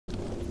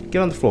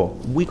Get on the floor.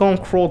 We gonna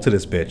crawl to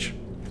this bitch.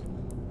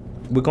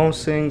 We're gonna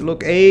sing,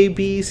 look, A,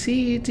 B,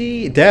 C,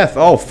 D. Death.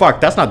 Oh, fuck.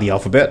 That's not the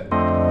alphabet.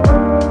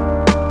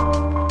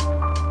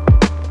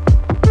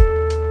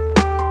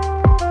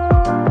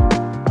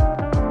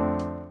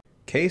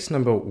 Case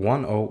number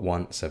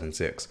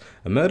 10176.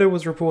 A murder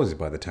was reported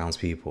by the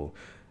townspeople.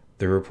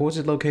 The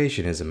reported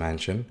location is a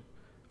mansion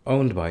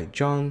owned by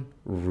John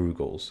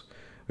Ruggles.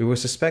 We were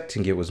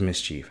suspecting it was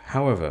mischief.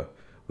 However,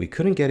 we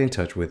couldn't get in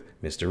touch with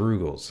Mr.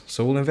 Ruggles,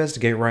 so we'll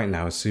investigate right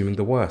now, assuming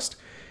the worst.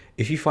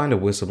 If you find a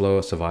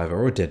whistleblower, survivor,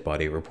 or dead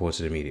body, report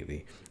it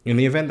immediately. In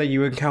the event that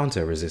you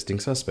encounter a resisting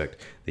suspect,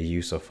 the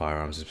use of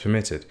firearms is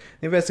permitted.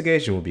 The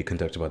investigation will be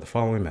conducted by the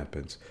following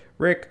members: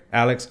 Rick,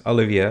 Alex,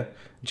 Olivia,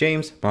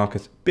 James,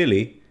 Marcus,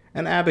 Billy,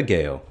 and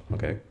Abigail.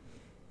 Okay.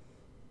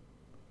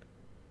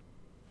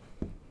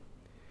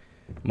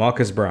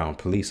 Marcus Brown,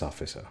 police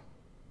officer.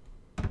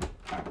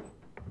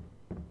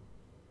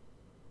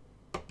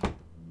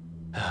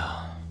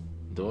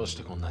 Oh,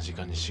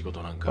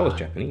 it's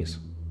Japanese.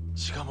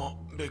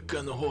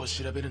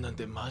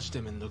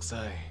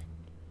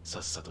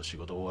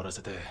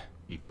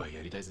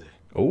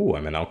 Oh,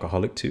 I'm an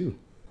alcoholic too.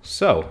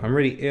 So, I'm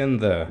already in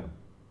the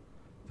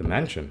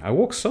mansion. I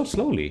walk so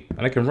slowly,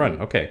 and I can run.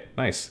 Okay,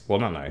 nice. Well,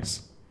 not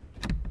nice.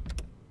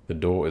 The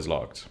door is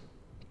locked.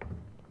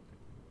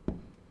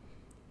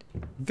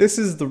 This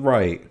is the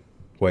right.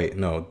 Wait,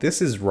 no,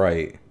 this is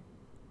right.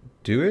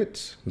 Do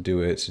it,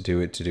 do it,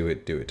 do it, do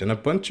it, do it. And a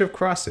bunch of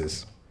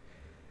crosses.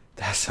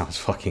 That sounds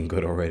fucking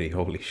good already.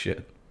 Holy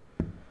shit.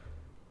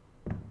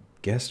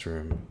 Guest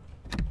room.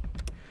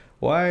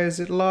 Why is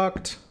it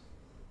locked?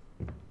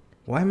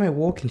 Why am I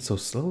walking so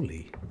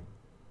slowly?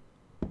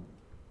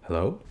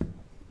 Hello?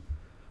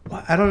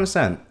 What? I don't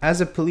understand.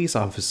 As a police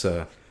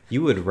officer,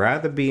 you would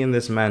rather be in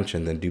this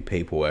mansion than do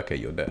paperwork at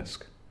your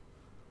desk.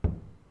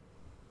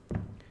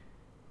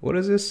 What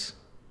is this?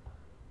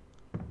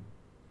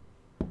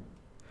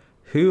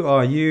 Who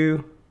are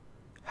you?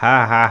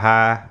 Ha ha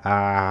ha.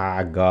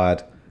 Ah,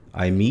 God.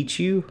 I meet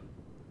you?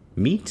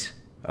 Meet?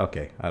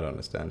 Okay, I don't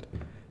understand.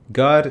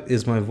 God,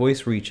 is my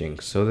voice reaching?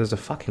 So there's a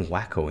fucking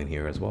wacko in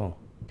here as well.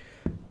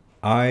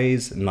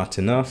 Eyes, not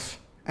enough.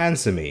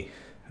 Answer me.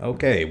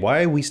 Okay,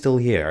 why are we still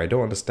here? I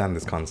don't understand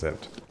this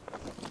concept.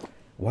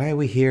 Why are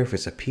we here if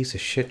it's a piece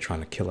of shit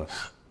trying to kill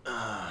us?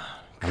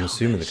 I'm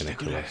assuming they're gonna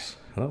kill us.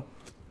 Hello?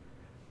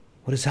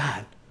 What is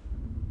that?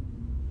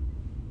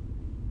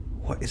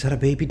 What, is that a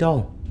baby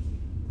doll?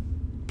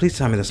 Please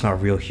tell me that's not a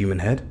real human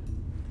head.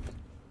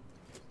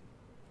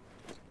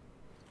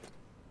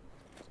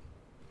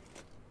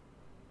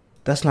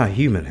 That's not a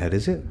human head,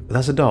 is it?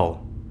 That's a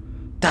doll.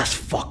 That's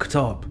fucked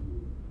up.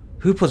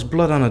 Who puts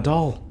blood on a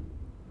doll?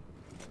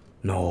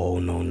 No,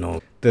 no,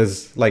 no.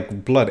 There's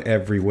like blood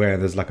everywhere.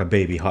 There's like a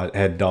baby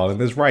head doll and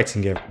there's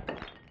writing here.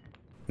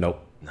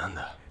 Nope. No,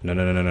 no, no,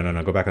 no, no, no,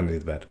 no. Go back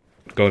underneath the bed.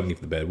 Go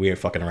underneath the bed. We ain't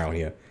fucking around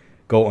here.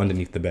 Go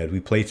underneath the bed. We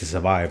play to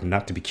survive,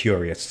 not to be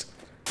curious.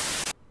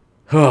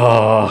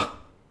 Oh.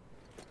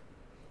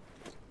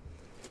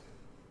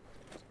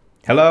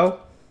 Hello?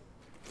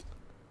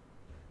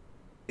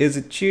 Is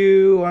it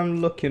you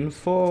I'm looking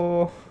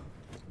for?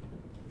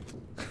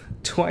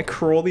 Do I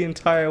crawl the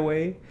entire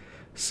way?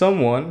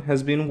 Someone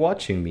has been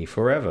watching me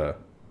forever.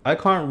 I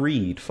can't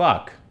read.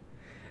 Fuck.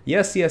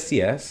 Yes, yes,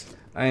 yes.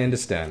 I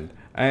understand.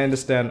 I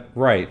understand.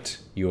 Right.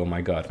 You are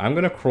my God. I'm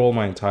gonna crawl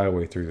my entire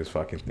way through this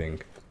fucking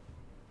thing.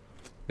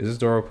 Is this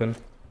door open?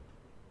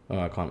 Oh,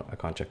 I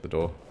can't check the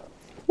door.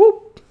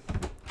 Whoop.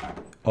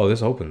 Oh,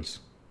 this opens.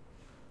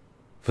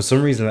 For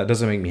some reason, that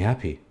doesn't make me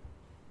happy.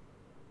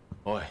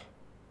 Oi.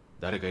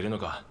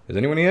 Is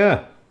anyone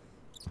here?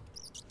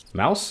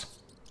 Mouse?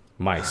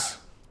 Mice.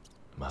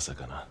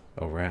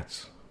 Oh,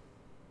 rats.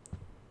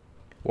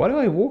 Why do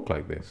I walk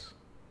like this?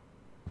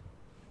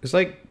 It's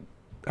like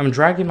I'm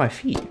dragging my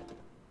feet.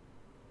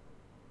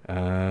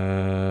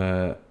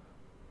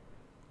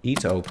 E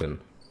to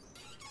open.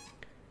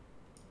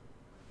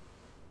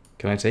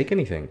 Can I take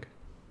anything?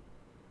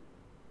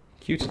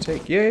 Q to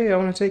take. Yeah, I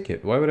want to take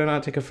it. Why would I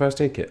not take a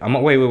first aid kit?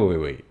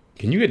 Wait.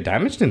 Can you get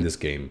damaged in this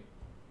game?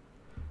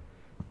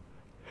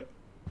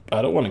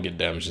 I don't want to get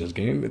damaged in this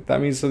game.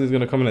 That means something's going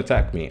to come and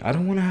attack me. I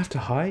don't want to have to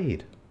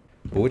hide.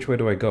 But which way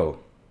do I go?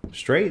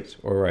 Straight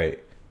or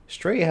right?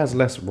 Straight has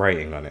less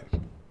writing on it.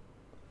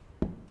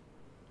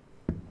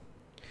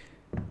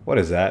 What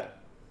is that?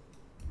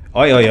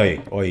 Oi, oi,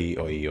 oi. Oi,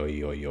 oi,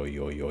 oi, oi, oi,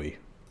 oi, oi.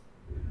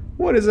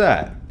 What is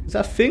that? Is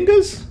that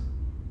fingers?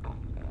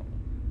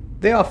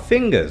 They are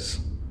fingers.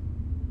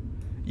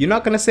 You're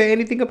not going to say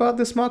anything about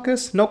this,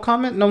 Marcus? No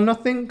comment? No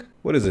nothing?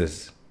 What is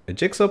this? A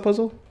jigsaw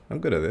puzzle? I'm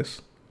good at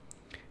this.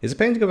 It's a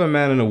painting of a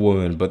man and a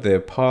woman, but their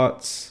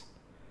parts,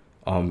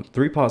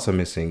 3 parts are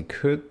missing.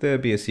 Could there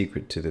be a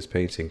secret to this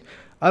painting?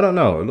 I don't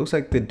know. It looks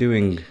like they're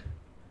doing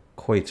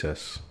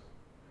coitus.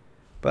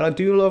 But I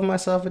do love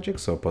myself a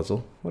jigsaw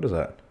puzzle. What is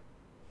that?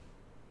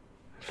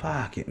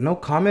 Fuck it. No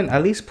comment.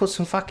 At least put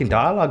some fucking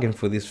dialogue in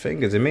for these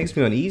fingers. It makes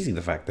me uneasy,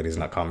 the fact that he's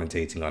not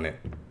commentating on it.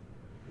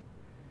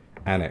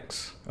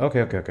 Annex.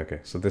 Okay.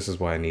 So this is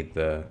why I need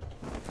the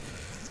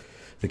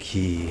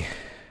key.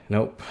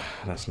 Nope,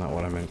 that's not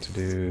what I meant to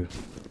do.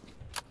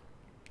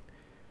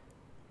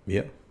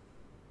 Yeah.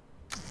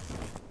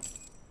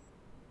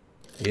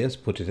 Yes,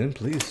 put it in,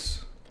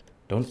 please.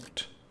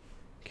 Don't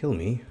kill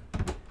me.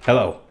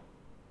 Hello.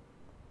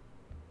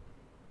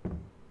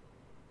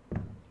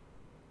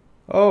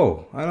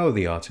 Oh, I know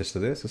the artist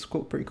of this. It's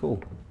cool, pretty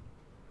cool.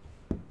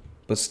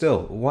 But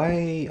still,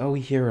 why are we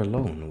here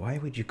alone? Why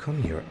would you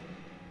come here?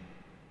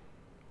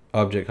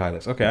 Object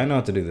highlights. Okay, I know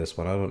how to do this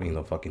one. I don't need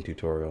no fucking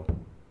tutorial.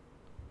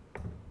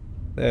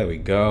 There we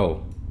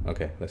go.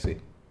 Okay, let's see.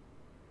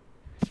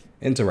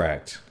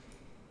 Interact.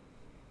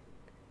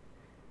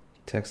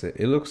 Text it.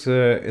 It looks,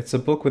 it's a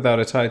book without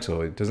a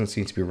title. It doesn't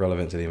seem to be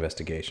relevant to the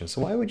investigation.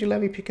 So why would you let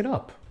me pick it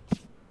up?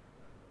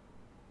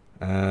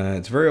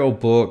 It's a very old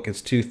book. It's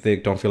too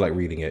thick. Don't feel like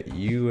reading it.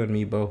 You and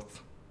me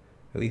both.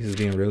 At least it's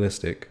being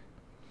realistic.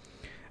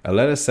 A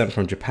letter sent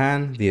from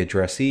Japan. The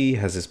addressee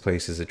has this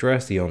place's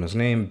address. The owner's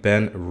name,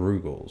 Ben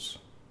Ruggles.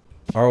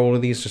 Are all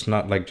of these just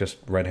not like just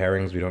red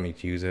herrings? We don't need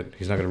to use it.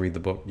 He's not going to read the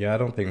book. Yeah, I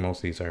don't think most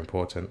of these are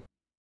important.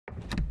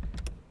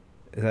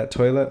 Is that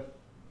toilet?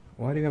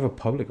 Why do you have a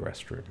public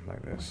restroom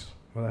like this?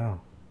 What the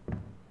hell?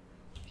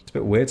 It's a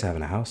bit weird to have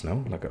in a house,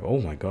 no? Like,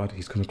 oh my god,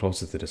 he's coming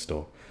closer to this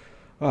door.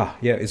 Ah,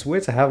 yeah, it's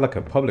weird to have like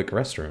a public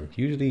restroom.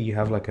 Usually you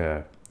have like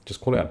a,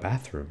 just call it a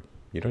bathroom.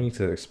 You don't need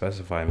to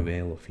specify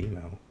male or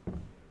female.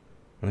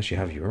 Unless you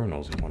have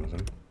urinals in one of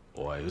them.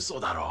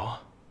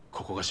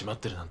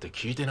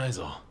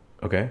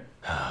 Okay.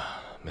 I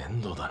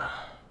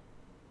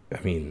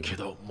mean...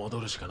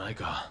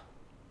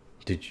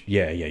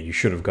 Yeah, you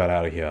should have got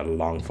out of here a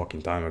long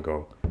fucking time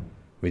ago.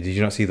 Wait, did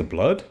you not see the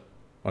blood?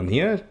 On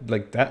here?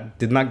 Like that?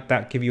 Did not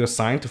that give you a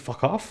sign to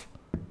fuck off?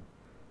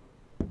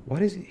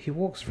 What is it? He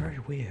walks very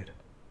weird.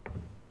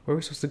 Where are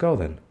we supposed to go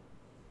then?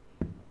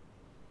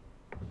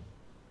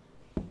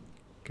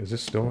 Is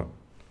this door?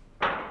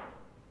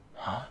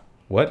 Huh?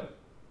 What?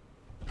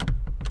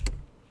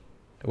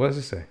 What does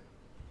it say?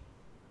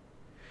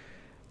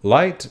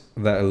 Light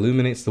that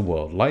illuminates the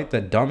world. Light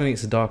that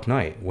dominates the dark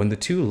night. When the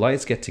two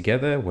lights get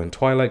together, when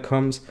twilight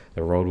comes,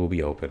 the road will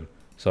be open.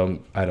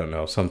 Some, I don't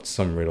know,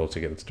 some riddle to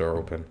get this door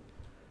open.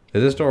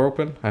 Is this door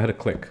open? I had a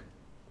click.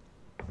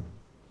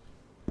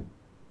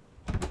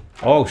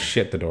 Oh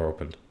shit, the door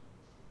opened.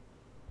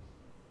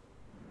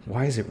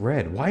 Why is it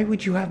red? Why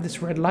would you have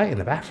this red light in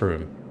the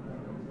bathroom?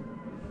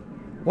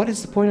 What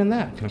is the point in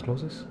that? Can I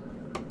close this?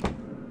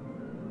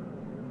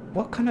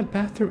 What kind of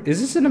bathroom?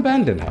 Is this an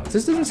abandoned house?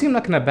 This doesn't seem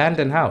like an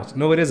abandoned house.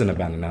 No, it is an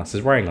abandoned house.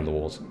 There's writing on the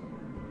walls.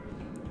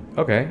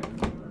 Okay.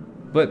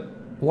 But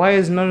why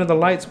is none of the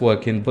lights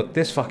working, but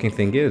this fucking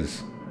thing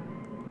is?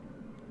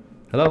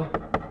 Hello?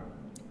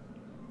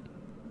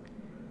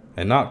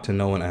 I knocked and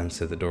no one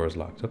answered. The door is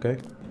locked. Okay.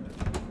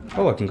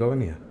 Oh, I can go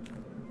in here.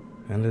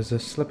 And there's a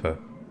slipper.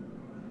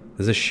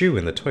 There's a shoe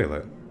in the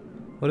toilet.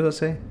 What does that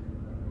say?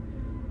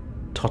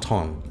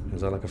 Toton.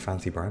 Is that like a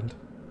fancy brand?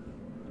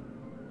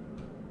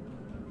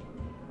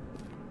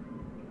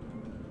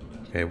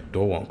 Okay,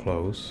 door won't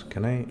close.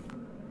 Can I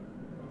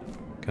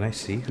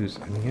see who's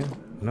in here?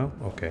 No?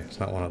 Okay, it's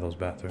not one of those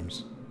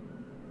bathrooms.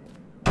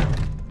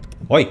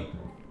 Oi!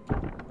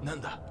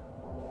 Nanda.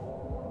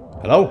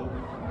 Hello?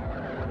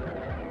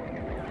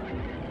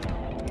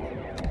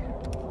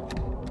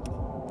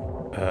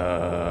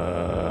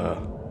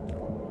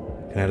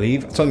 Can I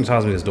leave? Something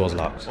tells me this door's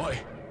locked.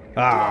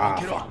 Ah,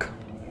 fuck.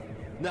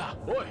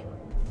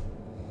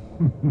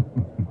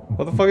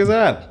 What the fuck is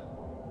that?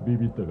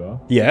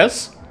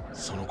 Yes?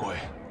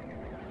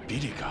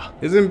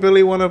 Isn't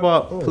Billy one of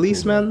our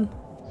policemen?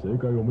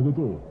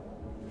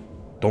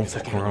 Don't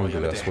fuck around,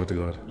 Billy, I swear to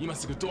God.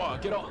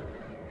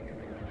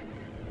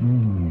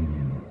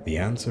 The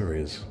answer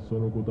is...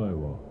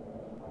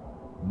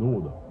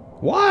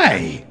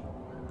 Why?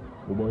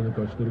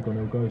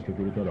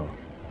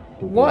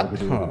 What?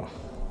 Huh.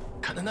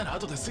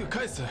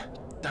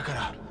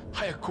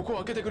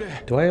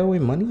 Do I owe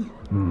him money?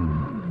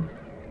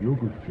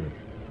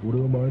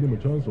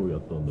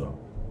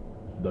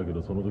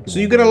 So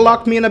you're gonna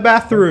lock me in a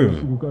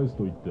bathroom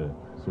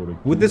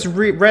with this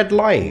red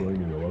light?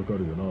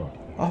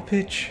 Oh,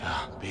 bitch.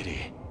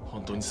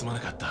 What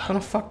kind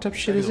of fucked up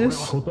shit is this?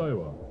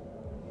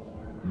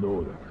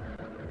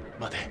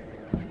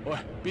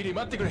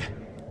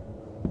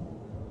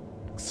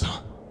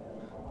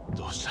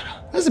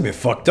 That's a bit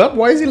fucked up.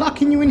 Why is he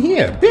locking you in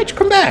here? Bitch,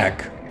 come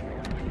back.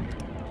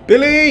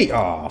 Billy!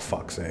 Oh,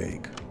 fuck's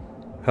sake.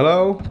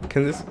 Hello?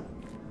 Can this...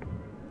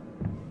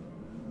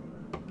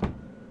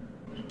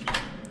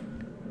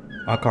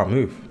 I can't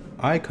move.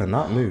 I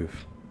cannot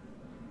move.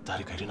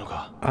 I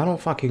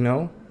don't fucking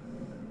know.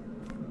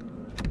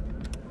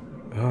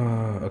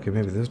 Okay,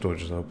 maybe this door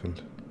just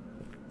opened.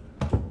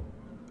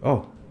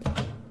 Oh.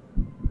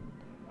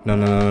 No,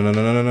 no, no, no, no,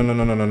 no, no, no,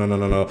 no, no, no, no,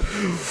 no, no.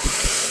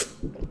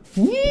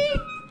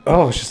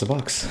 Oh, it's just a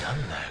box.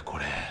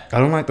 I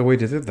don't like the way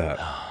they did that.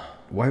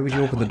 Why would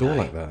you open the door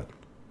like that?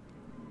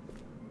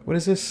 What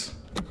is this?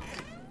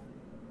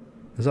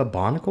 Is that a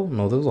barnacle?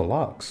 No, those are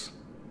locks.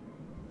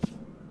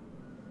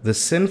 The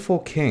Sinful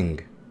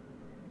King.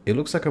 It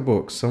looks like a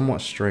book,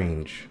 somewhat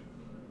strange.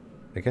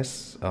 I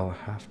guess I'll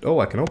have to... Oh,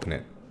 I can open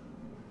it.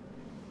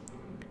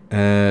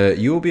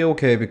 You will be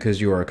okay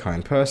because you are a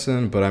kind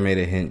person, but I made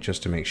a hint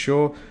just to make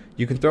sure.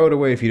 You can throw it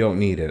away if you don't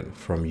need it.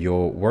 From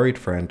your worried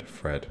friend,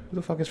 Fred. Who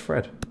the fuck is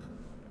Fred?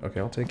 Okay,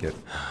 I'll take it.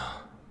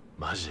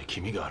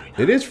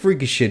 It is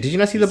freaky shit. Did you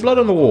not see the blood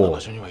on the wall?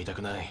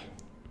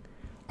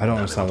 I don't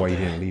understand why you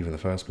didn't leave in the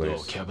first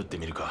place.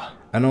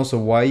 And also,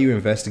 why are you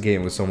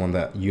investigating with someone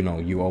that, you know,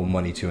 you owe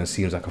money to and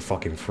seems like a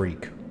fucking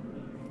freak?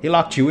 He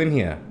locked you in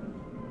here.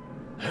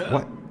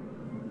 What?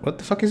 What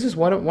the fuck is this?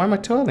 Why am I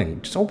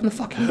turning? Just open the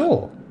fucking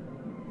door.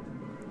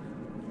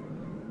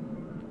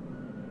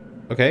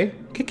 Okay,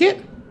 kick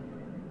it.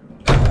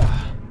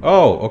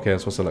 Oh, okay, I'm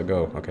supposed to let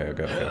go. Okay, I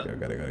got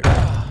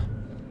it.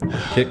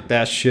 Kick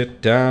that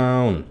shit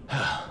down.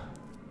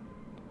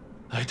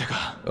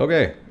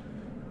 Okay.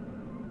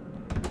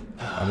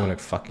 I'm gonna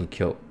fucking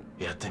kill...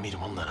 Yeah,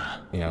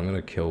 I'm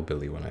gonna kill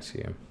Billy when I see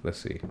him. Let's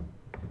see.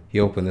 He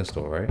opened this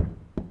door, right?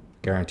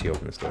 Guarantee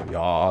open this door.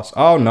 Yas.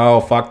 Oh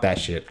no, fuck that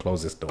shit.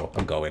 Close this door.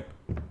 I'm going.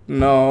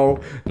 No.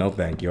 No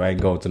thank you. I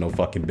ain't going to no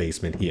fucking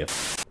basement here.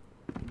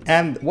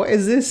 And what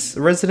is this?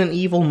 Resident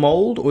Evil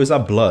mold? Or is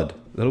that blood?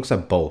 That looks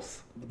like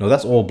both. No,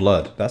 that's all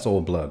blood. That's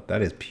all blood.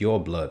 That is pure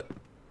blood.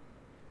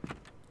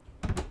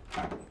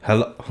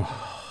 Hello?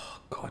 Oh,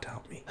 God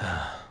help me.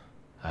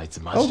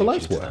 Oh, the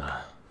lights work.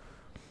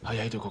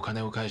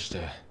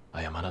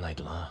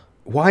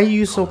 Why are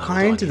you so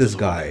kind to this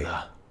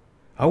guy?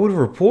 I would have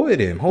reported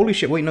him. Holy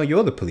shit, wait, no,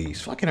 you're the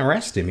police. Fucking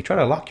arrest him. He tried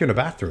to lock you in the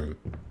bathroom.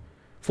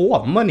 For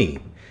what? Money?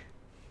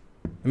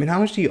 I mean, how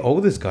much do you owe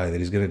this guy that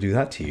he's gonna do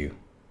that to you?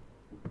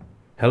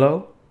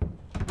 Hello?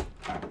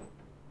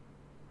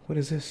 What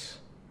is this?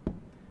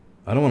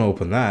 I don't want to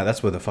open that.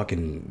 That's where the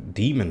fucking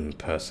demon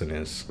person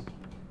is.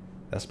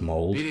 That's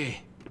mold.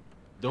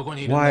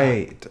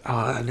 Why? Oh,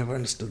 I never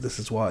understood this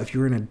as well. If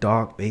you're in a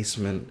dark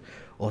basement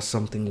or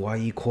something, why are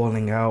you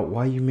calling out?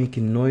 Why are you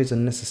making noise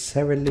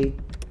unnecessarily?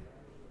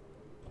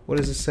 What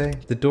does it say?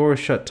 The door is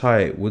shut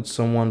tight. Would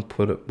someone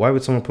put up... Why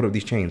would someone put up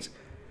these chains?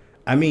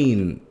 I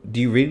mean, do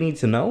you really need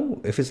to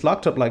know? If it's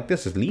locked up like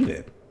this, just leave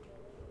it.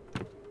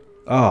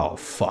 Oh,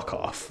 fuck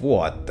off.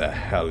 What the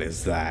hell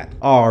is that?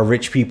 Oh,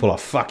 rich people are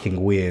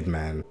fucking weird,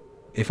 man.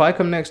 If I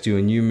come next to you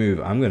and you move,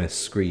 I'm gonna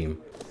scream.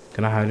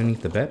 Can I hide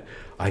underneath the bed?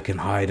 I can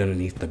hide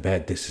underneath the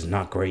bed. This is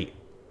not great.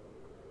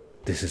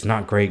 This is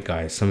not great,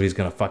 guys. Somebody's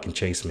gonna fucking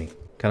chase me.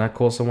 Can I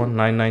call someone?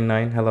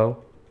 999?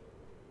 Hello?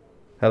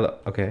 Hello?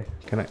 Okay.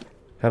 Can I...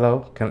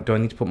 Hello? Do I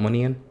need to put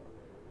money in?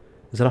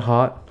 Is that a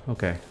heart?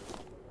 Okay.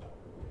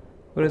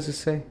 What does this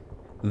say?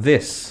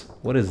 This.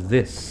 What is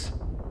this?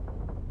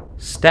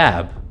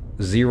 Stab.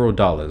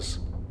 $0.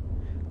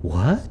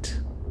 What?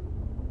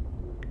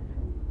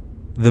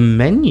 The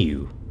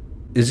menu?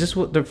 Is this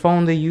what the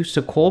phone they used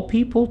to call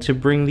people to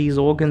bring these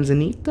organs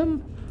and eat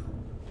them?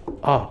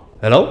 Oh,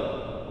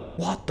 hello?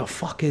 What the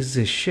fuck is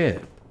this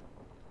shit?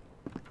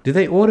 Do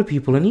they order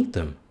people and eat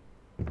them?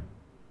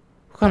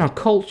 What kind of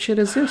cult shit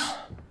is this?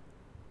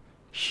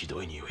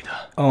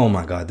 Oh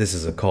my god, this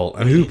is a cult.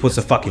 And who puts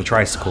a fucking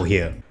tricycle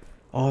here?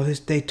 Oh,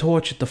 they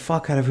tortured the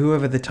fuck out of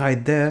whoever they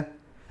tied there.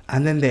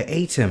 And then they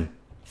ate him.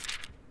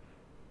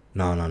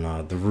 No.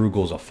 The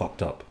Rugals are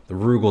fucked up. The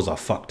Rugals are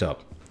fucked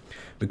up.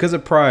 Because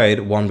of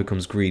pride, one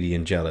becomes greedy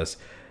and jealous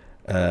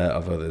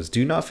of others.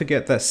 Do not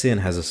forget that sin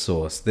has a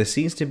source. There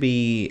seems to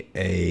be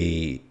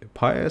a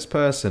pious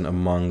person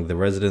among the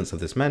residents of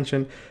this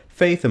mansion.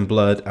 Faith and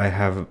blood. I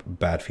have a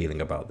bad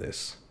feeling about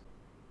this.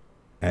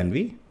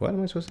 Envy? What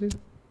am I supposed to do?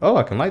 Oh,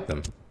 I can light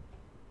them.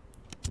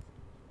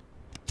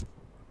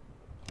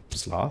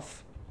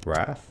 Sloth.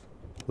 Wrath.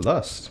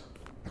 Lust.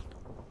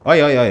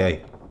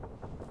 Oi.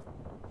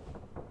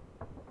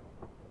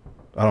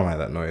 I don't like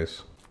that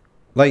noise.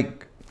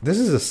 Like, this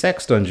is a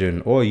sex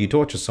dungeon, or you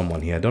torture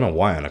someone here. I don't know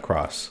why on a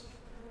cross.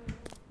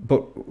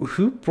 But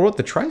who brought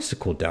the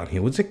tricycle down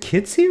here? Was there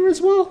kids here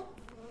as well?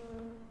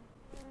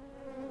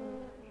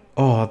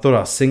 Oh, I thought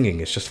I was singing.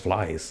 It's just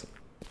flies.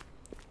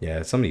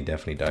 Yeah, somebody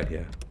definitely died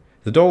here.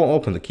 The door won't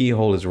open. The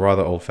keyhole is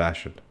rather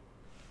old-fashioned.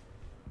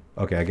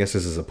 Okay, I guess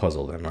this is a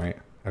puzzle then, right?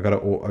 I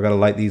gotta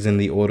light these in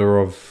the order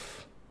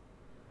of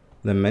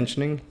them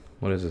mentioning.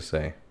 What does it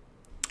say?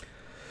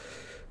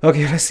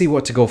 Okay, let's see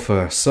what to go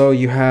first. So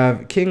you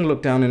have King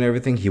looked down on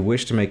everything. He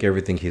wished to make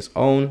everything his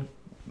own.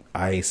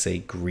 I say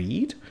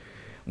greed.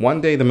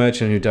 One day the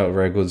merchant who dealt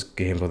rare goods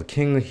came for the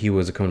king. He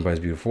was accompanied by his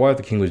beautiful wife.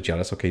 The king was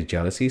jealous. Okay,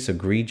 jealousy. So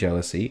greed,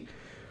 jealousy.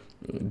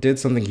 Did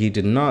something he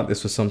did not.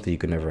 This was something he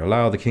could never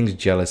allow. The king's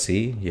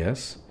jealousy,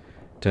 yes.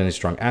 Turned his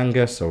strong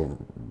anger. So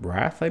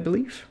wrath, I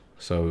believe.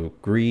 So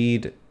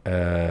greed,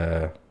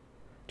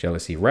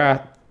 jealousy,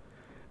 wrath.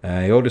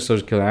 He ordered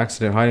soldiers to kill an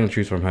accident, hiding the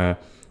truth from her.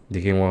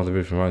 The king wanted to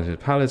be from his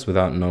palace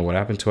without knowing what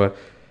happened to her.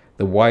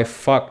 The wife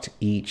fucked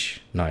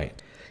each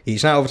night.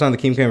 Each night over time, the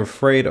king became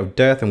afraid of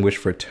death and wished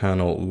for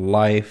eternal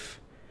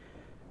life.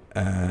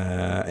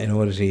 In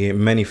order to eat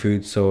many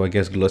foods, so I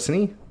guess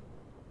gluttony.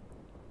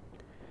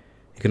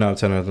 He could not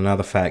obtain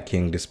another fat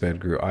king. Despair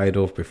grew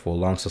idle before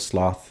long, so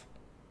sloth.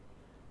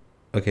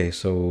 Okay,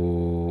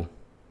 so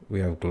we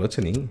have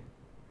gluttony.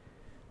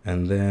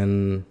 And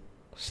then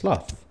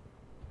Sloth.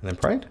 And then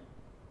pride?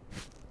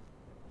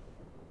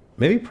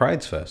 Maybe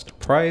pride's first.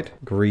 Pride,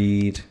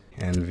 greed,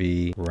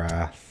 envy,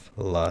 wrath,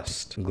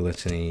 lust,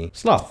 gluttony,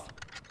 sloth.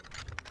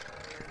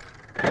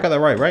 I got that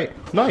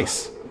right?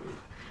 Nice.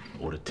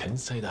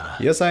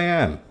 Yes, I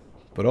am.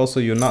 But also,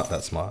 you're not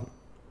that smart.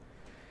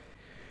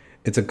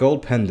 It's a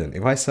gold pendant.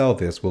 If I sell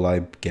this, will I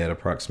get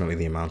approximately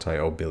the amount I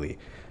owe Billy?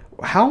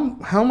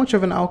 How much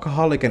of an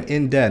alcoholic and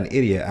in debt an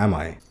idiot am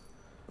I?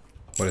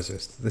 What is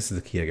this? This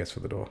is the key, I guess, for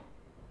the door.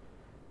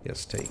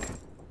 Yes, take.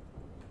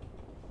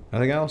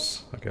 Nothing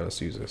else? Okay,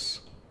 let's use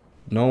this.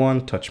 No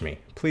one touch me.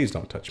 Please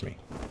don't touch me.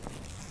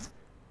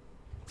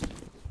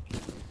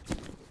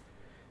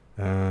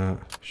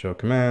 Show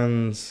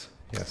commands.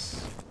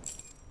 Yes.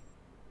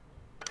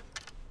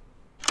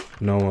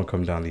 No one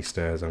come down these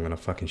stairs. I'm gonna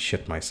fucking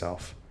shit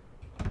myself.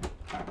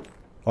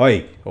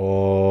 Oi!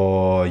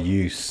 Oh,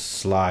 you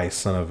sly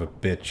son of a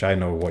bitch. I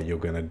know what you're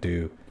gonna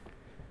do.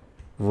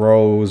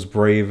 Rose,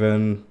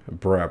 Braven,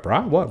 what?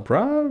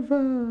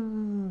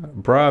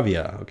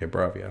 Bravia. Okay,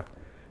 Bravia.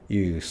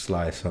 You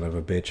sly son of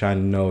a bitch. I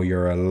know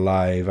you're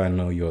alive. I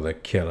know you're the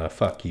killer.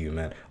 Fuck you,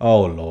 man.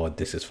 Oh, Lord,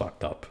 this is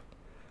fucked up.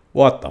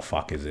 What the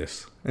fuck is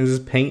this? Is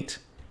this paint?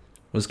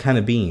 What's kind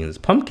of beans?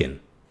 Pumpkin.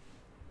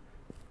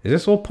 Is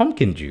this all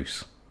pumpkin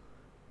juice?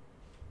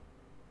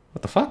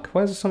 What the fuck?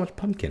 Why is there so much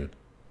pumpkin?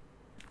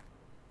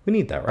 We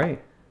need that,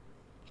 right?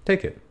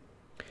 Take it.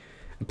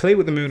 Play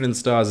with the moon and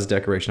stars as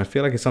decoration. I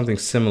feel like it's something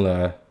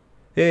similar.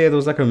 Yeah, there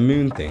was like a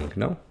moon thing,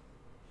 no?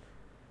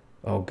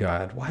 Oh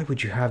god, why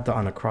would you have that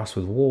on a cross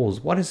with walls?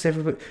 What is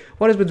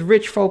with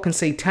rich folk and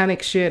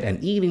satanic shit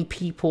and eating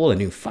people and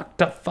doing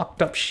fucked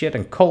up shit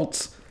and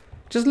cults?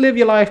 Just live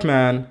your life,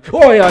 man.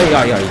 Oh yeah,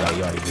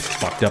 this is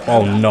fucked up.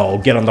 Oh no,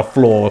 get on the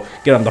floor.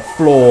 Get on the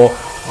floor.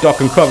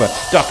 Duck and cover.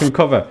 Duck and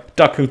cover.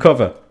 Duck and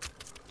cover.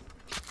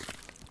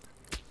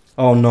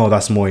 Oh no,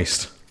 that's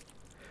moist.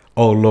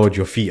 Oh Lord,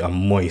 your feet are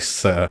moist,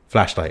 sir.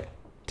 Flashlight.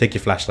 Take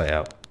your flashlight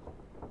out.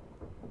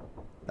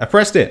 I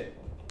pressed it.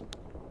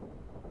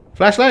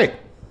 Flashlight.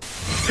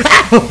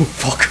 Oh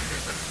fuck.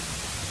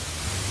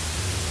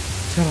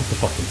 Turn off the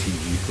fucking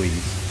TV,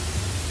 please.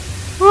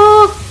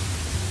 Ah!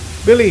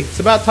 Billy, it's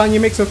about time you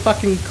make some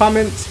fucking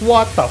comments.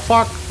 What the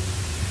fuck?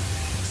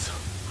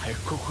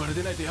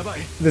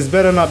 This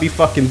better not be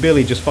fucking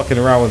Billy just fucking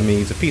around with me.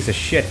 He's a piece of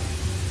shit.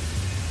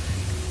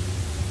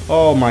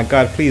 Oh my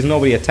god, please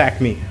nobody attack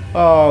me.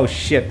 Oh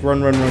shit,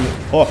 run. Oh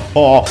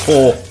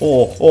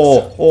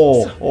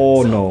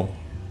no.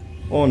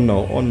 Oh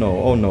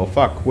no,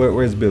 fuck.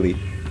 Where's Billy?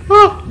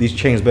 Ah, these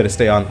chains better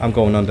stay on. I'm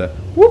going under.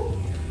 Whoop.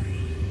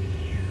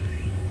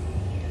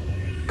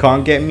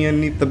 Can't get me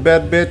underneath the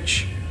bed,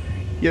 bitch.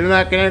 You're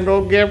not gonna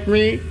go get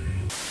me.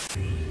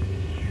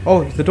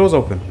 Oh, the door's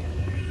open.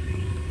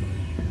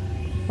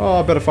 Oh,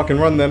 I better fucking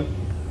run then.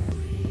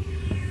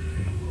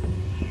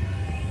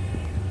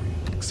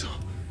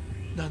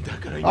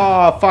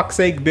 Oh, fuck's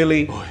sake,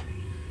 Billy.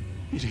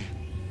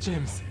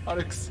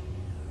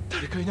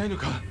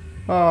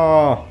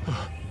 Oh.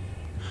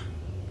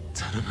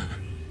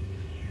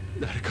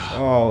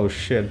 Oh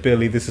shit,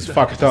 Billy, this is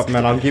fucked up,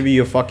 man. I'll give you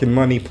your fucking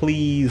money,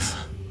 please.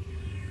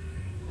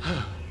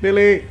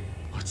 Billy.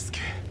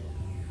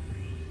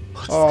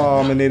 Oh,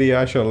 I'm an idiot.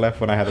 I should have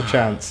left when I had a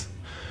chance.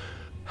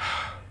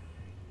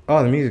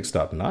 Oh, the music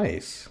stopped.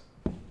 Nice.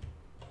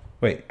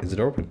 Wait, is the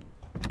door open?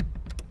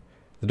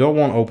 The door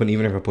won't open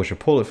even if I push or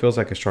pull. It feels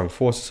like a strong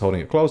force is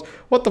holding it closed.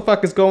 What the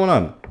fuck is going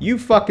on? You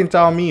fucking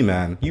tell me,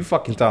 man. You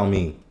fucking tell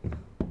me.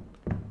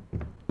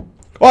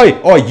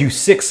 Oi, you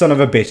sick son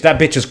of a bitch. That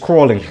bitch is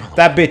crawling.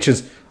 That bitch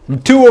is...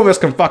 Two of us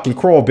can fucking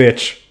crawl,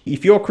 bitch.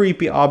 If you're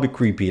creepy, I'll be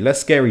creepy.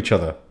 Let's scare each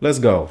other. Let's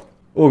go.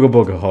 Ooga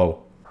booga ho.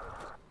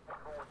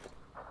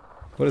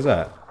 What is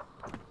that?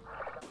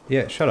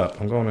 Yeah, shut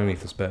up. I'm going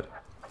underneath this bed.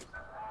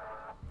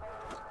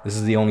 This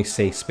is the only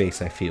safe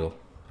space I feel.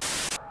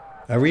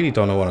 I really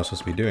don't know what I'm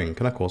supposed to be doing.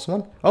 Can I call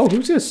someone? Oh,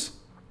 who's this?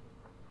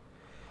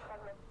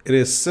 It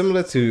is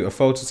similar to a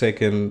photo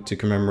taken to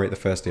commemorate the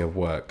first day of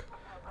work.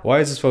 Why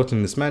is this photo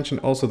in this mansion?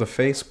 Also, the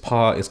face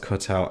part is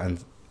cut out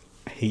and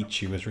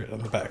hate you is written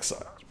on the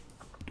backside.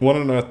 What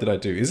on earth did I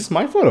do? Is this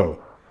my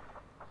photo?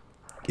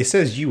 It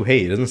says you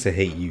hate. It doesn't say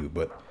hate you,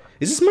 but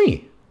is this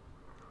me?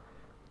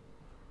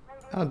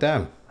 Oh,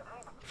 damn.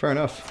 Fair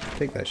enough.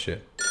 Take that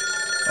shit.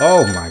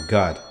 Oh my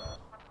god.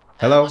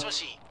 Hello?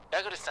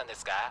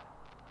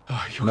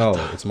 No,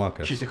 it's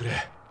Marcus.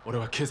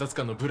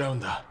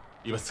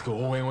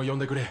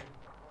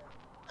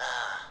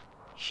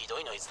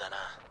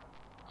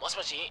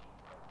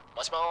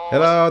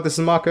 Hello, this is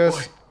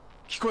Marcus.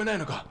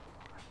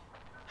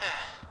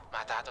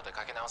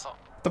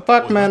 The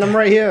fuck, man? I'm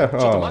right here.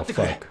 Oh,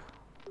 fuck.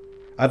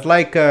 I'd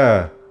like,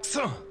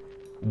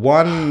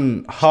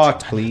 one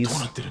heart, please.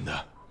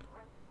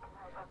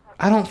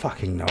 I don't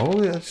fucking know.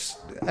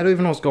 I don't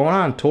even know what's going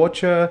on.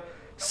 Torture,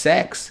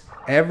 sex,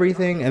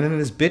 everything. And then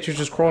this bitch is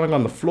just crawling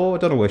on the floor. I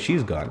don't know where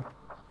she's gone.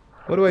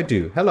 What do I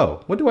do?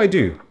 Hello. What do I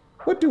do?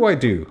 What do I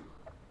do?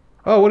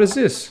 Oh, what is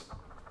this?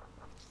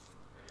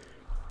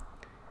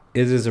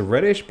 It is a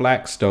reddish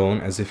black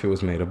stone as if it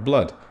was made of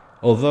blood.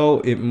 Although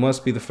it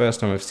must be the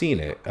first time I've seen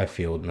it, I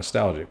feel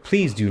nostalgic.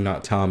 Please do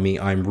not tell me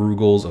I'm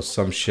Ruggles or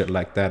some shit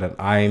like that and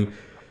I'm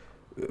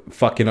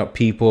fucking up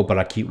people, but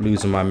I keep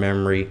losing my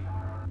memory.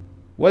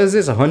 What is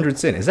this? 100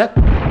 cent? Is that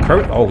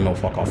current? Oh no,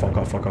 fuck off, fuck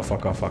off, fuck off,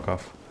 fuck off, fuck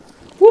off.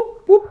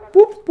 Whoop, whoop,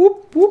 whoop,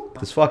 whoop, whoop.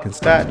 This fucking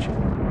statue.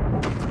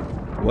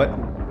 What?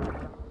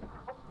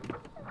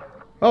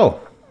 Oh,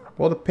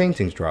 well the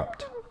painting's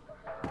dropped.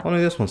 Only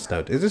this one's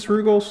stout. Is this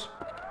Ruggles?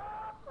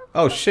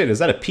 Oh shit, is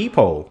that a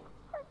peephole?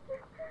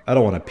 I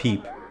don't want to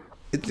peep.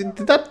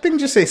 Did that thing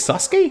just say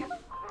Sasuke?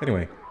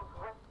 Anyway.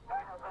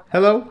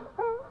 Hello?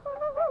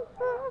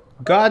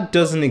 God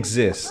doesn't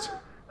exist.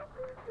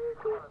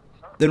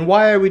 Then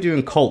why are we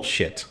doing cult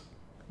shit?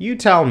 You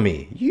tell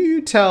me. You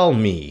tell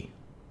me.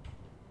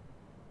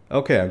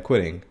 Okay, I'm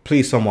quitting.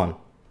 Please, someone.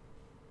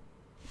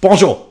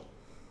 Bonjour!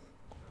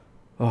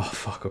 Oh,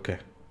 fuck, okay.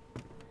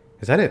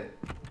 Is that it?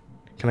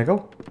 Can I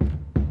go?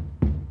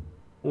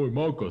 Oi,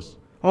 Marcus.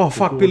 Oh,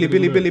 fuck, Billy.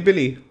 Billy?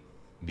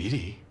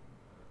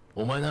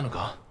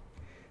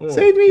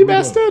 Save me, you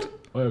bastard!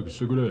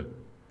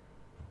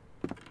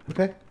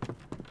 Okay.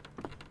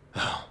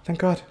 Thank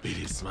God.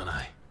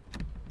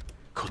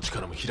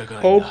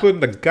 Open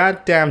the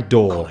goddamn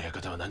door.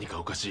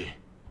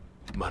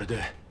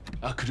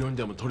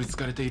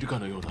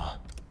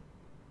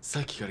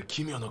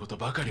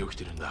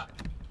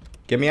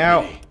 Get me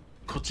out.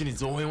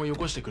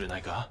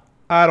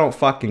 I don't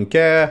fucking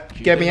care.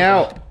 Get me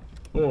out.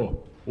 Oh,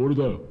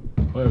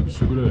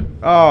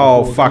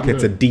 fuck,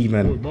 it's a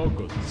demon.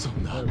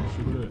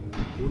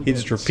 He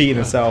just repeated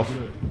himself.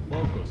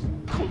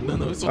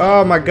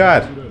 Oh my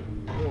God.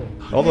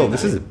 Although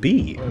this is a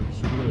beat.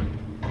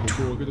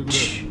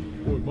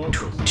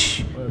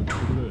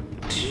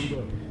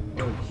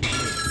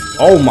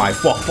 Oh my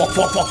fuck,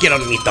 get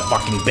underneath the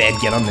fucking bed,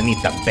 get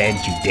underneath the bed,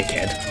 you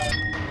dickhead.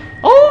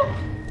 Oh!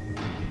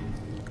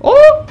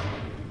 Oh!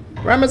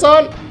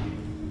 Ramazan!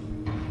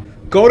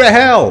 Go to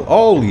hell!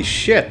 Holy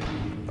shit!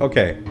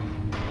 Okay.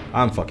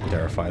 I'm fucking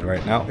terrified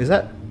right now. Is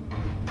that...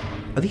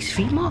 Are these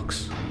feet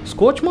marks?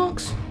 Scorch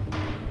marks?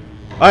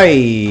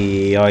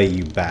 Aye,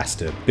 you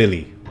bastard.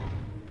 Billy.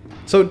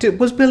 So,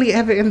 was Billy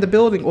ever in the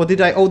building? Or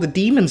did I owe the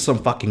demon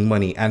some fucking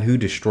money? And who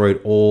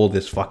destroyed all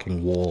this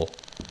fucking wall?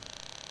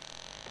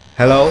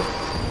 Hello?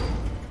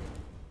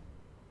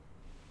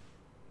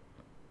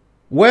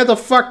 Where the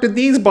fuck did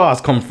these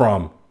bars come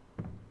from?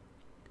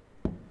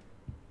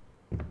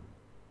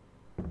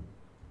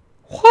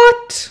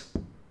 What?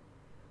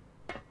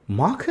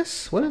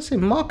 Marcus? What did I say?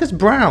 Marcus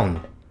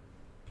Brown.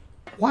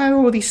 Why are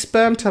all these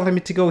sperm telling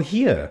me to go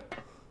here?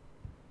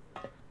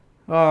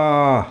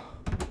 Oh,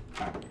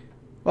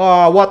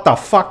 what the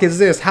fuck is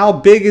this? How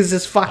big is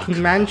this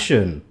fucking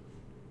mansion?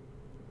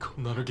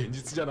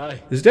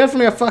 It's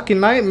definitely a fucking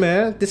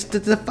nightmare.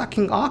 The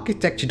fucking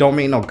architecture don't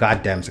make no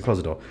goddamn sense. Close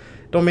the door.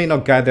 Don't make no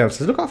goddamn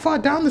sense. Look how far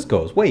down this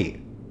goes.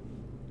 Wait.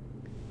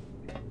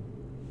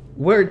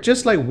 We're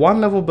just like one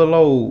level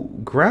below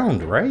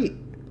ground, right?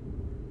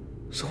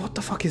 So what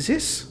the fuck is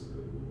this?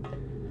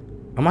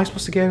 Am I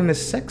supposed to get in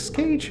this sex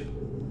cage?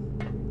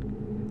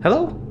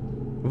 Hello?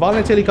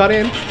 Voluntarily got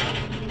in?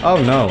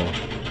 Oh no.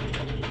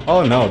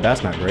 Oh no,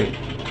 that's not great.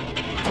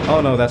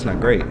 Oh no, that's not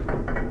great.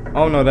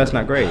 Oh no, that's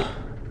not great.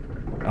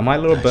 Am I a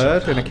little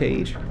bird in a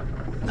cage?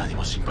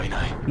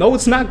 No,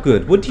 it's not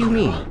good. What do you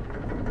mean?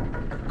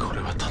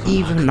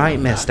 Even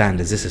nightmare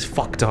standards, this is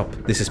fucked up.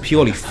 This is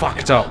purely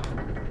fucked up.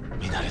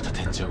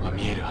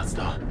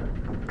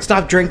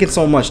 Stop drinking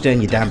so much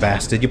then, you damn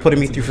bastard. You're putting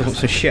me through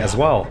some shit as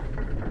well.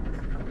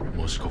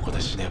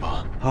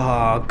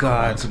 Oh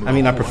god. I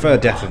mean, I prefer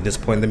death at this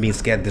point than being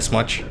scared this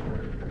much.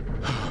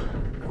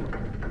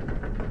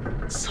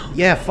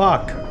 Yeah,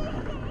 fuck.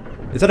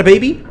 Is that a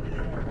baby?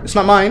 It's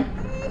not mine.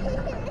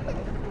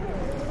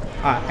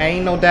 I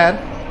ain't no dad.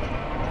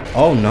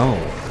 Oh no.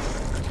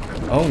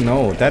 Oh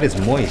no, that is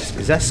moist.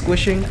 Is that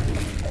squishing?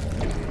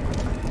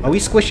 Are we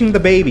squishing the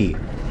baby?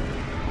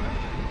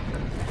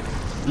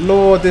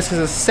 Lord, this is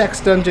a sex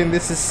dungeon.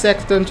 This is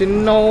sex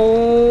dungeon.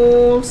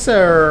 No,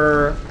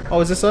 sir. Oh,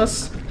 is this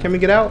us? Can we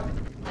get out?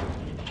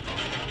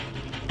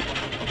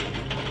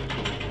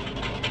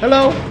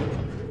 Hello?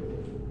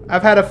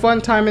 I've had a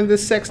fun time in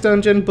this sex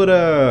dungeon, but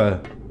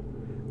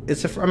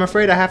I'm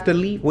afraid I have to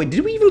leave. Wait,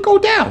 did we even go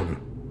down?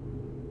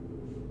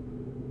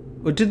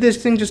 Or did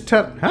this thing just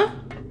turn? Huh?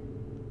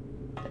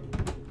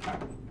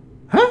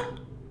 Huh?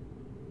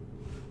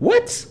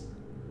 What?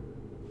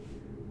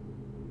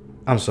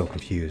 I'm so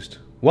confused.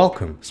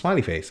 Welcome.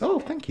 Smiley face. Oh,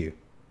 thank you.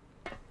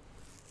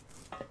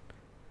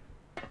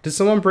 Did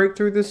someone break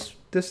through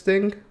this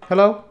thing?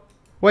 Hello?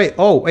 Wait,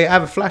 oh, wait, I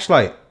have a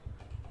flashlight.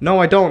 No,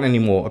 I don't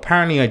anymore.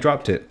 Apparently I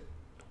dropped it.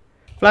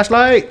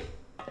 Flashlight!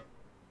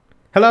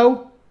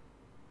 Hello?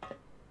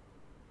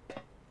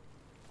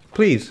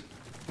 Please.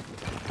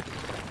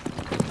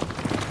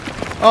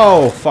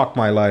 Oh, fuck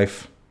my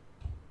life.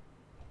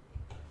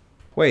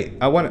 Wait,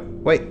 I want to...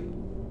 Wait.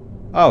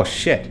 Oh,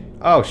 shit.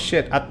 Oh,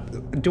 shit.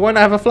 Do I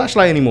not have a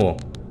flashlight anymore?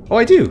 Oh,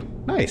 I do.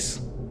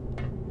 Nice.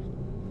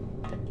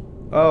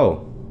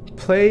 Oh.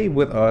 Play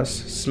with us.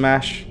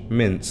 Smash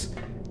mints.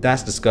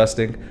 That's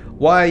disgusting.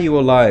 Why are you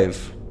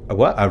alive?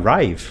 What?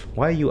 Arrive?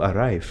 Why are you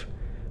arrive?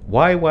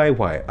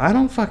 Why? I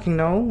don't fucking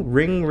know.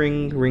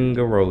 Ring,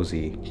 a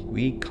Rosie.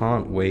 We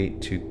can't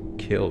wait to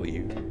kill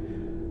you.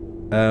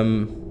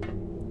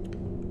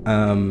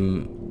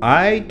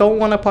 I don't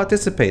want to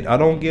participate. I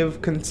don't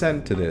give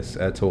consent to this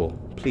at all.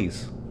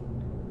 Please.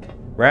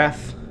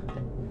 Wrath.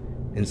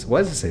 What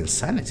does it say?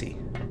 Insanity?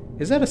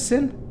 Is that a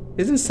sin?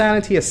 Is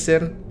insanity a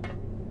sin?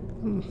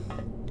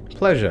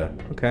 Pleasure.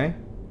 Okay.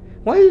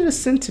 Why is it a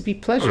sin to be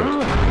pleasured?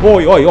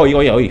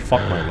 Oi.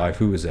 Fuck my life.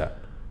 Who is that?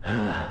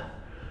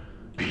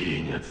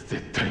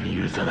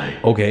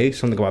 Okay,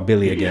 something about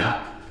Billy again.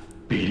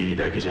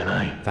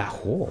 That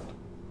whore.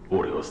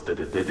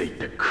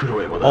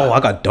 Oh, I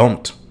got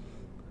dumped.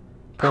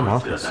 Poor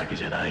Marcus.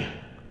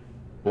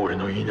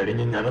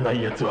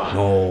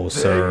 No,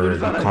 sir. You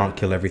can't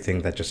kill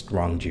everything that just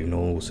wronged you.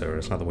 No, sir.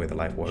 That's not the way the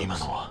life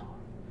works.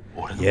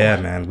 Yeah,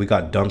 man. We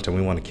got dumped and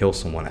we want to kill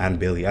someone. And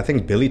Billy. I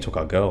think Billy took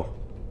our girl.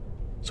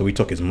 So we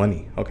took his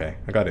money. Okay,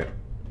 I got it.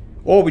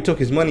 Or we took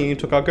his money and he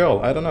took our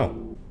girl. I don't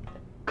know.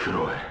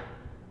 Chloe?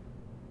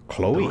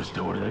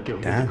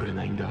 Damn.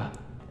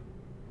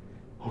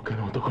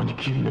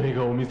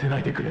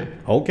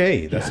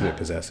 Okay, that's a bit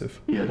possessive.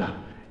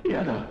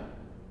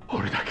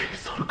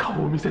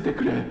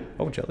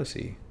 Oh,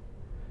 jealousy.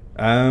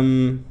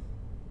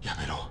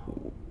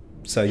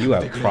 So you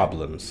have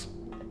problems.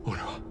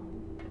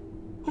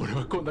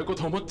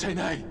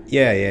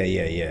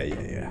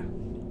 Yeah.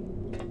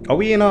 Are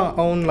we in our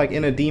own, like,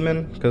 inner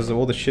demon? Because of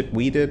all the shit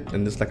we did?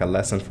 And this is like a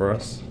lesson for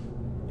us?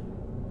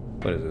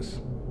 What is this?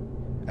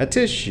 A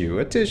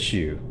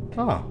tissue.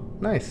 Oh,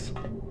 nice.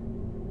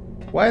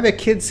 Why are there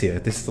kids here?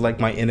 This is like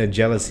my inner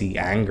jealousy,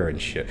 anger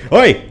and shit.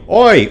 Oi!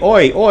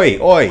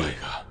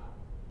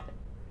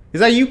 Is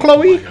that you,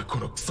 Chloe?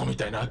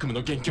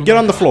 Get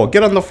on the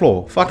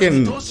floor.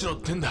 Fucking...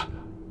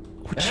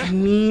 What you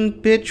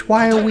mean, bitch?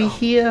 Why are we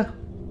here?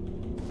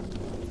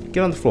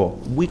 Get on the floor.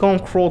 We gonna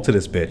crawl to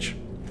this bitch.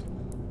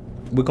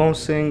 We're gonna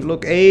sing,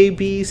 look, A,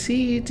 B,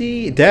 C,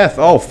 D. Death.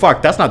 Oh,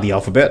 fuck. That's not the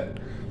alphabet.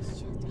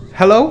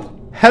 Hello?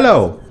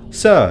 Hello?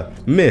 Sir,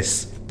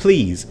 miss,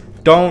 please,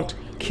 don't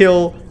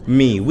kill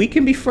me. We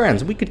can be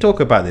friends. We can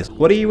talk about this.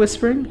 What are you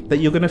whispering? That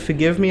you're gonna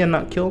forgive me and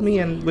not kill me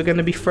and we're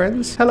gonna be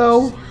friends?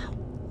 Hello?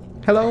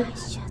 Hello?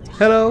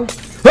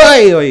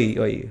 Hey!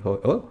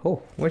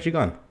 Oh, where'd she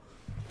gone?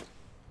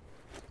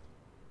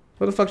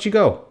 Where the fuck she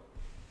go?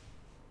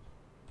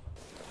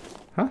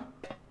 Huh?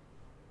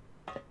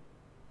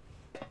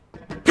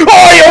 Oh,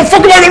 yo,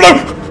 fuck my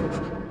life!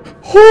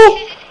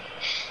 Oh!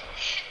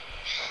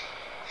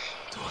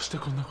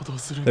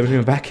 There was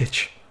a back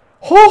itch.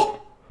 Oh!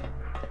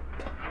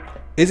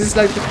 Is this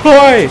like...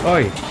 Oi!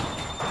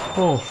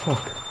 Oh,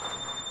 fuck.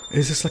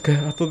 Is this like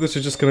a... I thought this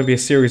was just gonna be a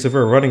series of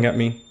her running at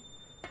me.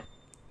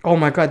 Oh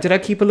my god, did I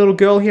keep a little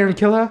girl here and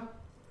kill her?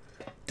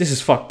 This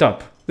is fucked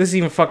up. This is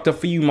even fucked up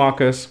for you,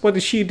 Marcus. What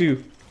did she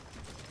do?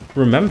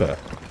 Remember.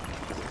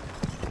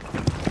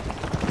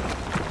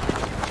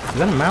 Is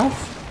that a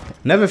mouth?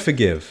 Never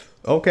forgive.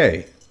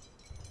 Okay.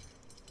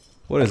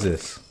 What is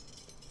this?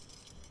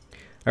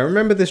 I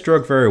remember this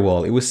drug very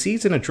well. It was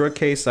seized in a drug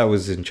case I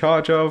was in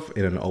charge of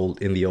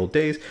in the old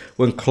days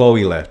when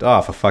Chloe left.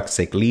 Ah, for fuck's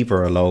sake, leave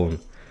her alone.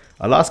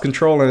 I lost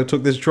control and I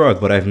took this drug,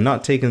 but I have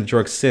not taken the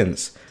drug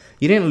since.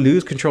 You didn't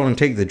lose control and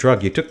take the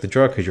drug. You took the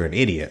drug because you're an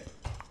idiot.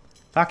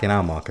 Fucking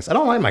hell, Marcus. I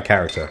don't like my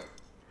character.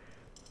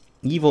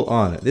 Evil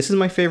on. This is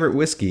my favorite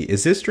whiskey.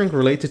 Is this drink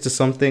related to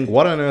something?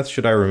 What on earth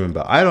should I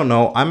remember? I don't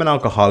know. I'm an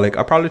alcoholic.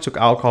 I probably took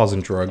alcohols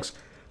and drugs.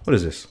 What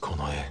is this?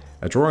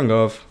 A drawing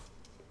of...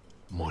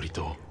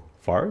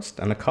 forest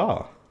and a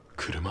car.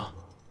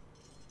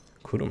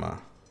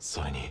 Kuruma.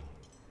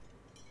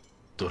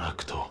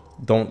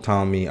 Don't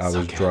tell me I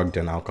was drugged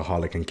and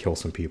alcoholic and killed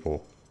some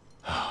people.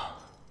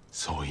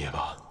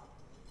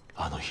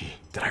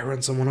 Did I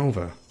run someone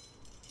over?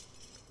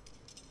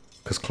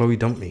 Because Chloe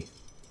dumped me.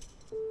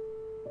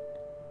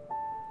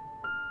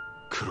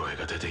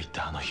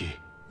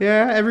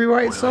 Yeah, every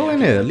white soul in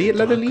here.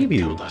 Let her leave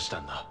you.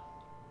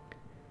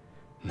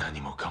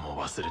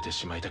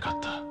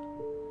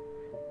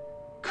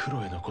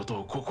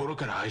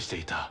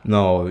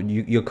 No,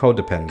 you're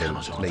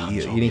codependent. Like,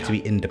 you need to be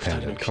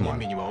independent. Come on.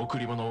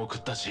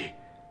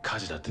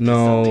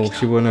 No,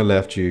 she wouldn't have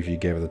left you if you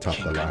gave her the top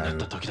of the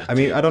line. I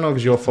mean, I don't know if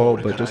it's your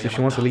fault, but just if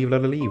she wants to leave, let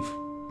her leave.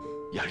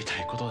 Oh,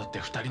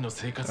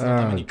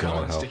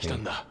 God help me.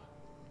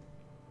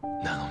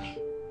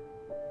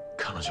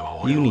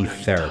 You need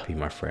therapy,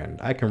 my friend.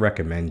 I can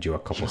recommend you a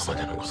couple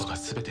therapists.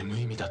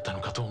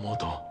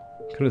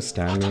 Couldn't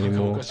stand me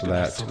anymore, so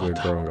that we're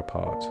growing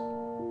apart.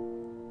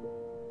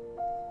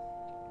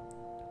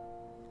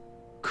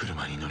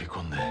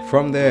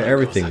 From there,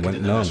 everything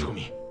went numb.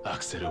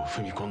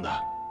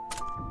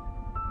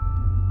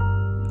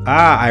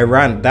 Ah, I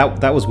ran.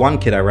 That was one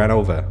kid I ran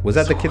over. Was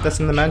that the kid that's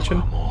in the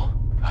mansion?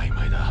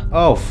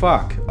 Oh,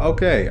 fuck.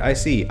 Okay, I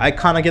see. I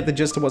kind of get the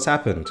gist of what's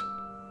happened.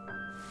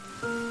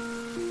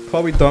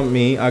 Chloe dumped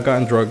me, I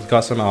got in drugs,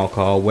 got some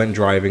alcohol, went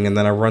driving, and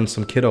then I run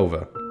some kid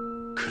over.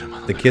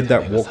 The kid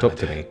that walked up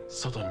to me.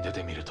 外に出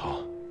てみると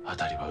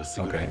辺りは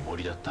薄暗い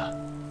森だった。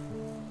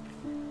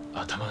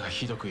頭が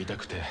ひどく痛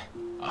くて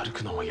歩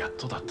くのもやっ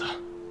とだった。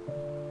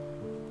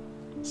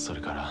そ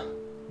れから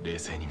冷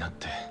静になっ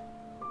て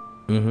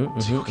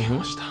自己嫌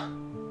悪した。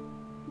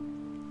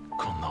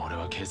こんな俺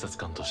は警察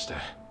官として、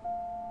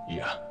い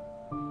や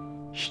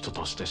人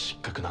として失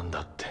格なん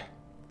だって。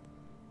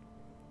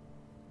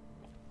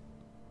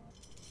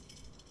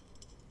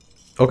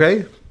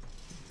 Okay,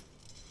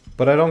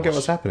 but I don't get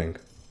what's happening.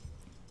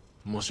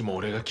 もしも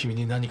俺が君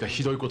に何か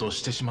ひどいことを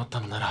してしまった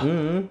のなら、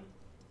本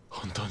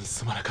当に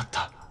すまなかっ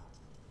た。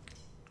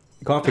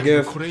 You can't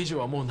forgive. これ以上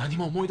はもう何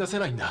も思い出せ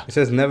ないんだ。 It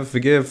says never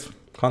forgive.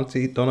 Can't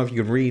see. Don't know if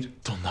you can read.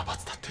 どんな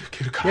罰だって受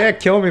けるか。 Yeah,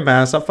 kill me,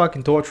 man. Stop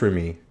fucking torturing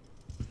me.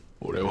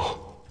 俺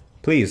を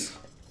Please.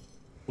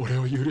 俺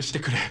を許して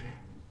くれ。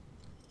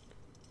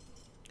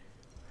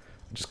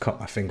 Just cut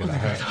my finger that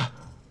hurt.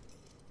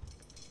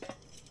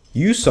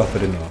 You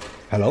suffered enough.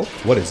 Hello?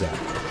 What is that?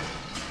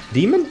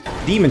 Demon?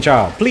 Demon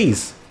child,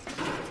 please.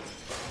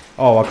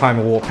 Oh, I can't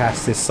even walk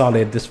past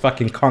this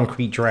fucking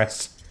concrete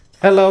dress.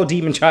 Hello,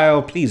 demon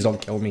child, please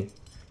don't kill me.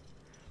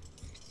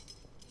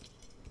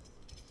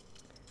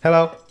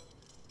 Hello?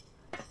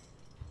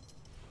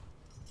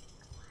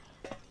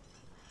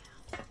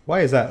 Why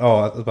is that? Oh,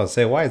 I was about to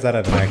say, why is that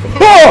at an angle?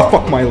 Oh,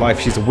 fuck my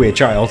life, she's a weird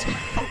child.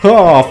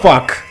 Oh,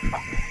 fuck.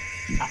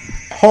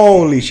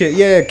 Holy shit,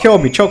 yeah, kill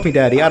me, choke me,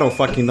 daddy. I don't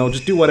fucking know,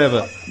 just do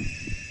whatever.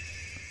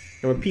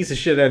 I'm a piece of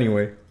shit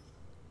anyway.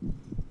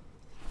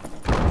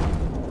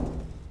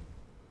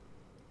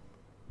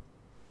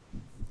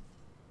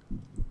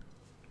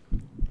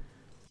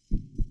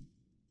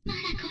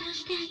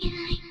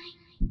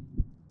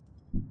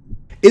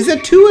 Is there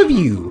two of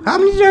you? How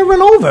many did I run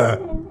over?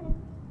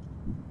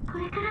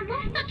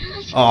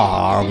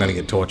 Oh, I'm gonna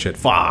get tortured.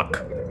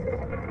 Fuck.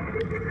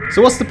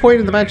 So what's the point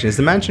of the mansion? Is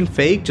the mansion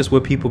fake? Just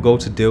where people go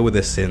to deal with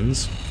their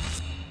sins?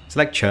 It's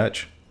like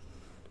church.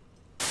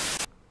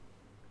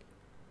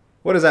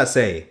 What does that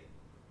say?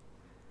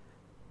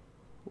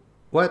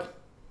 What?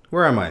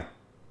 Where am I?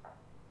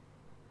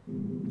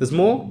 There's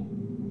more?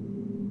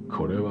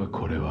 これ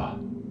は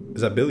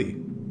Is that Billy?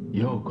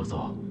 ようこ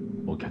そ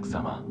お客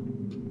様。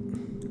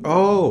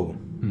 Oh.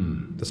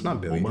 That's not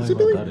Billy. Is it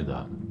Billy? 誰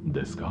だ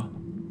ですか?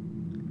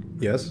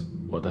 Yes.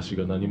 私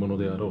が何者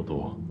であろう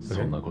と、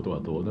そんなことは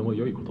どうでも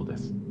よいことで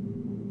す。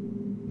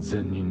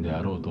善人で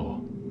あろうと、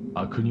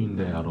悪人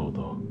であろう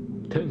と、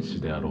天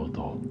使であろう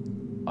と、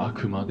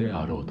悪魔で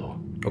あろうと、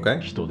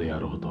人であ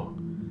ろうと、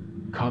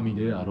神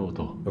であろう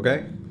と、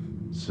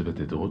すべ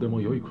てどうで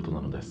もよいこと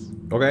なのです。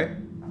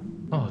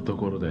ああ、と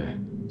ころで、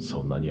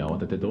そんなに慌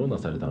ててどうな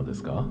されたので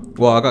すか?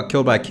 Well, I got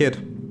killed by a kid.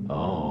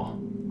 あ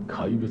あ、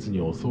怪物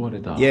に襲われ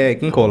た。Yeah, you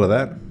can call her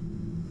that.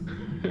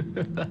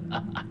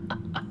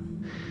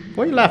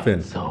 Why are you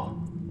laughing? そ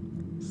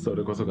う。そ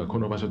れこそがこ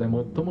の場所で最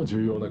も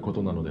重要なこ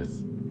となので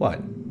す。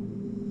What?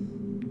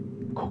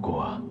 ここ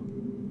は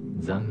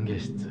懺悔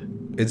室。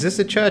Is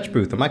this a church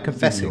booth? Am I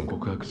confessing?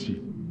 告白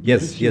し、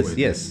Yes, yes,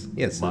 yes,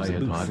 yes. 前へ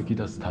と歩き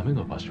出すため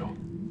の場所。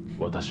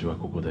私は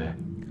ここで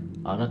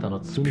あなたの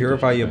罪と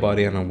Purify your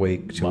body and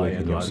awake to 前 life へ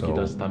in と your 歩き出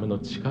soul. すための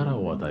力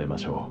を与えま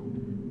しょ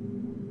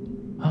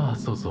う。ああ、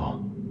そうそ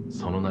う。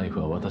そのナイ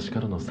フは私か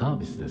らのサー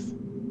ビスです。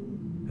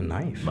A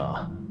knife?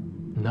 まあ、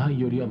ない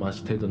よりはマ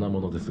シ程度な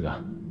ものです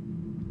が、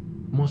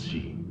も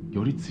し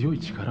より強い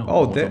力を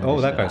Oh, that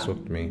guy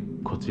spoke to me.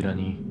 こちら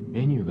に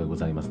メニューがご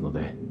ざいますの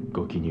で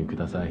ご記入く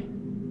ださい。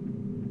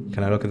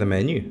 Can I look at the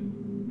menu?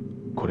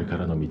 これか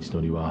らの道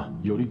のりは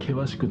より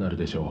険しくなる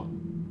でしょ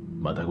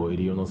う。またご入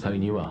り用の際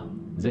には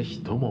ぜ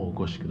ひとも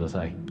お越しくだ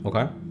さい。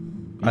 Okay.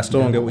 I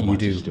still don't get what you お待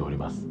ち do. しており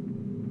ます。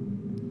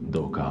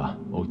どうか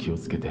お気を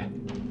つけて。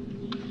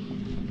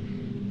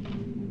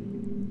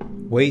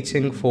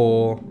 Waiting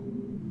for...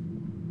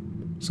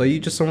 So you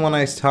just don't want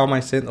I tell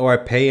my sin, or I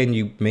pay and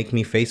you make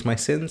me face my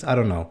sins? I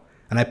don't know.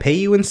 And I pay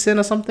you in sin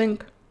or something?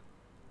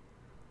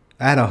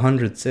 I had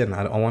 100 sin.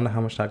 I wonder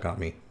how much that got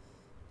me.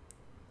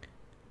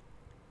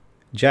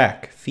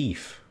 Jack,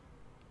 thief.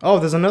 Oh,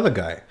 there's another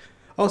guy.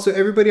 Oh, so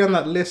everybody on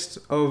that list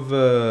of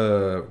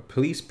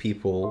police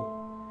people,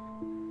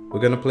 we're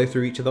gonna play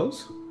through each of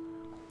those?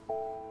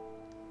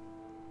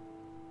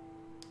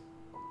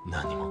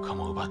 何もか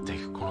も奪ってい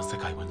くこの世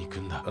界は憎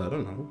んだ。 I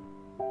don't know.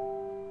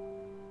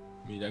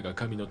 皆が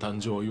神の誕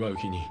生を祝う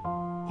日に、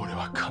俺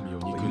は神を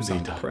Well, 憎 you んでい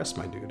sound た。 depressed,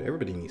 my dude.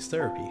 Everybody needs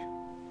therapy.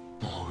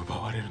 もう奪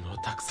われるのは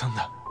たくさん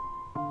だ。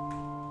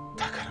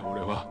だから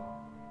俺は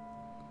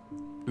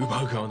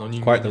奪う側の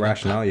人間 Quite に the なっ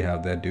た。 rationale you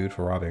have there, dude,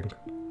 for robbing.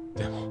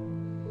 で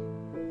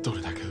も、ど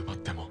れだけ奪っ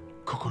ても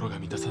心が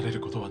満たされ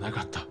ることはな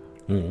かった。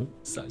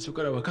最初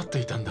から分かって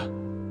いたんだ。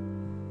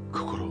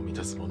心を満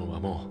たすものは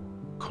も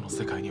うこの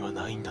世界には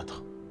ないんだと。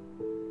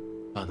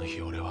あの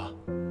日俺は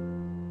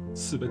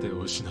全てを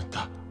失っ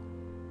た。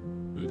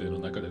腕の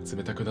中で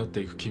冷たくなっ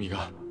ていく君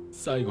が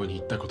最後に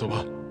言った言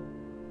葉、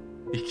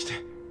生きて。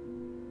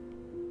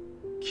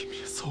君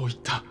はそう言っ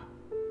た。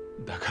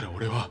だから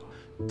俺は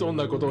どん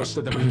なことをし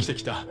てでも生きて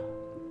きた。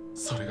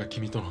それが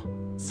君との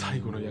最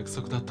後の約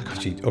束だったから。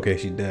Okay,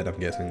 she's dead, I'm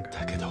guessing.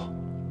 だけど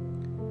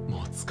も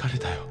う疲れ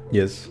たよ。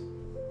 Yes.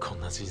 こん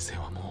な人生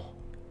はも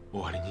う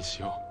終わりにし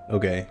よ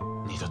Okay.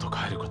 う。二度と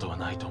帰ることは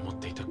ないと思っ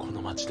ていたこ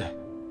の町で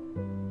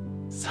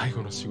最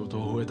後の仕事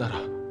を終えたら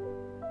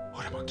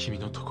俺も君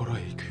のところ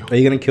へ行くよ。 Are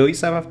you gonna kill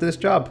yourself after this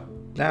job?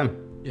 Damn.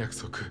 約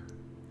束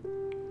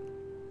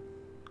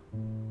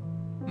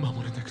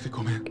守れなくて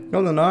ごめん。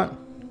 No, they're not.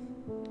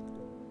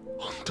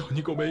 本当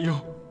にごめん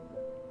よ。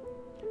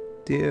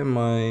 Dear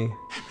my...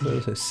 What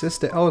is her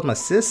sister? Oh, it's my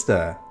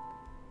sister.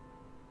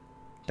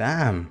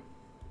 Damn.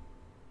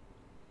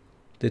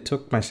 They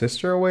took my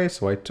sister away,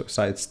 so I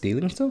started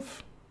stealing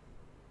stuff?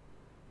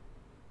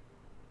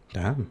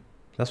 Damn.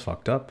 That's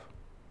fucked up.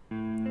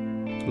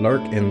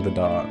 Lurk in the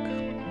dark.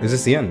 Is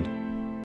this the end?